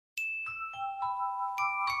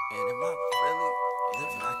And am I really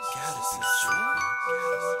living? I gotta be true.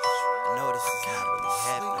 I know this is not really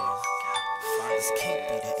happening. This can't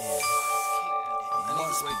be the end. I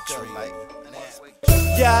must be dreaming.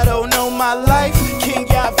 Y'all don't know my life. Can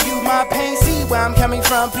y'all view my pain? See where I'm coming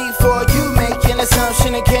from before you make an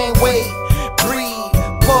assumption and can't wait. Breathe,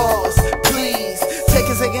 pause, please. Take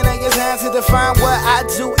a second of your time to define what I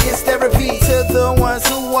do is therapy. To the ones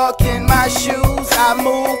who walk in my shoes, I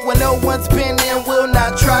move when no one's been and will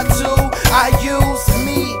not try to. I use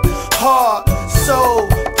me, heart, soul,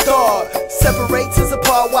 thought. Separates us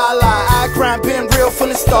apart while I grind, been real from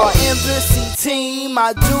the start. Embassy team,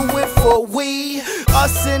 I do it for we,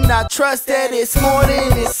 us, and I trust that it's more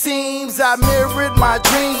than it seems. I mirrored my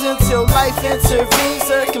dreams until life intervened.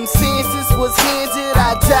 Circumstances was handed,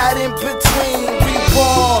 I died in between.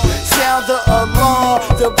 Reborn, sound the alarm.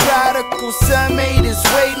 The prodigal son made his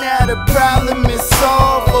way, now the problem is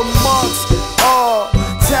solved amongst all.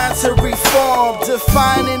 Time to reform,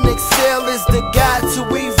 define and excel is the guide to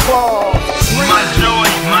evolve. My joy,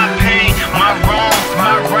 my pain, my wrongs,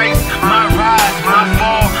 my rights, my rise, my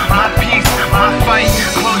fall, my peace, my fight.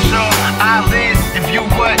 Close your eyelids and view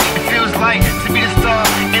what it feels like to be the star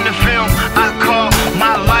in the film I call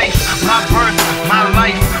my life, my birth, my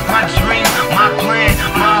life, my dream, my plan,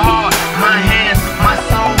 my heart, my hands, my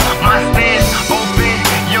soul, my stance. Open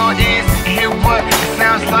your ears and hear what it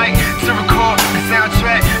sounds like to record the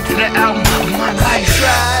soundtrack to the album of my life.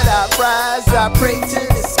 I rise, I pray to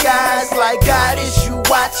the skies like God is you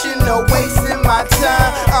watching, no wasting my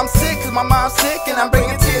time. I'm sick cause my mom's sick and I'm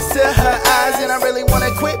bringing tears to her eyes. And I really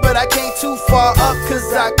wanna quit but I can't too far up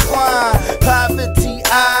cause I climb. Poverty,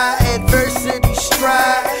 adversity,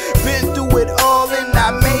 strive. Been through it all and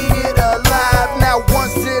I made it alive. Now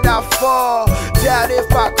once did I fall, doubt if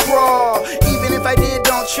I crawl. Even if I did,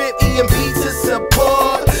 don't trip, EMP to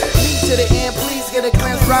support. Me to the end, please get a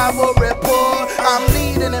glimpse, rival rapport. I'm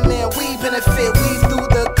leading them in, we benefit, weave through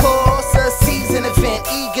the course. A season event,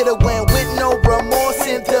 eager to win with no remorse.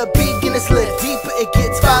 And the beacon is lit, deeper it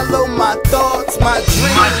gets, follow my thoughts, my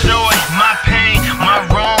dreams. My joy, my pain, my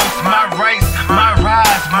wrongs, my rights, my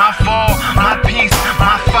rise, my fall, my peace,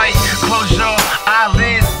 my fight. Close your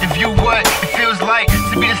eyelids and view what it feels like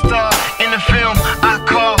to be the star in the film I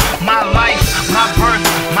call my life, my birth,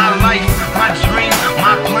 my life, my dream,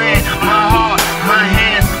 my plan, my heart, my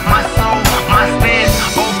hands, my soul, my stance.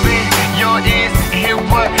 Open your ears and hear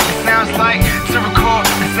what it sounds like to record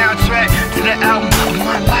the soundtrack to the album of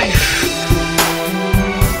my life.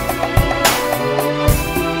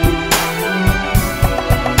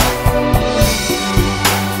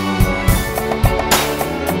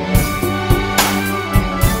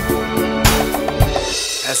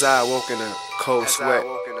 As I awoke in a cold sweat,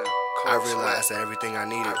 I realized that everything I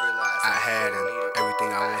needed, I had, and everything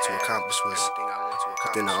I wanted to accomplish was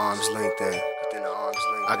within the arm's length. And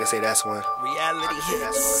I can say that's when reality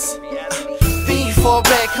hits. Then you fall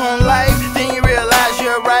back on life, then you realize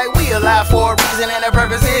you're right. We alive for a reason and the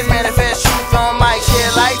purpose is manifest truth on mic.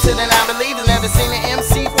 Share light to the non-believers, never seen an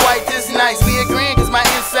MC quite this nice. Be agreeing cause my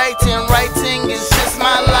insight in writing is just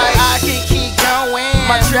my life. I can keep going,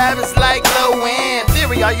 my trap is like low end.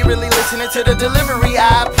 Theory, are you really listening to the delivery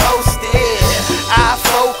I posted? I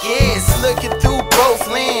focus, looking through both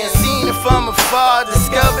lenses. Seen it from afar,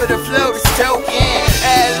 discover the flow that's token.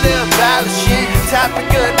 Add a little polishing,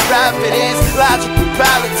 topic of providence. Logical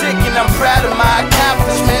politic and I'm proud of my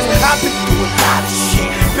accomplishments. I've been through a lot of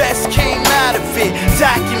shit, best came out of it.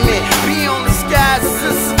 Document, be on